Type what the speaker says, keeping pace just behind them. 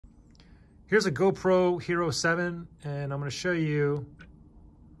Here's a GoPro Hero 7, and I'm going to show you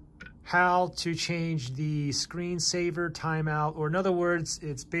how to change the screensaver timeout, or in other words,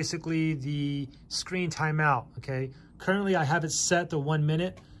 it's basically the screen timeout, okay? Currently, I have it set to 1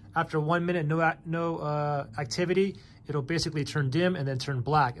 minute. After 1 minute, no activity, it'll basically turn dim and then turn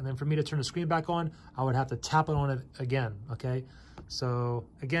black. And then for me to turn the screen back on, I would have to tap it on it again, okay? So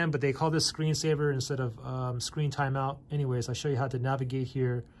again, but they call this screensaver instead of screen timeout. Anyways, I'll show you how to navigate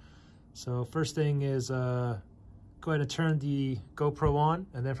here. So first thing is go ahead and turn the GoPro on,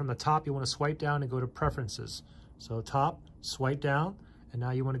 and then from the top you want to swipe down and go to preferences. So top, swipe down, and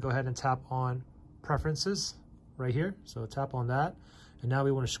now you want to go ahead and tap on preferences right here. So tap on that, and now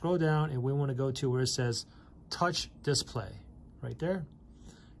we want to scroll down and we want to go to where it says touch display right there.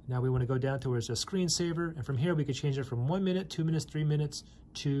 Now we want to go down to where it says screensaver, and from here we can change it from 1 minute, 2 minutes, 3 minutes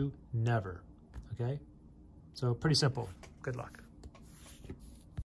to never. Okay, so pretty simple. Good luck.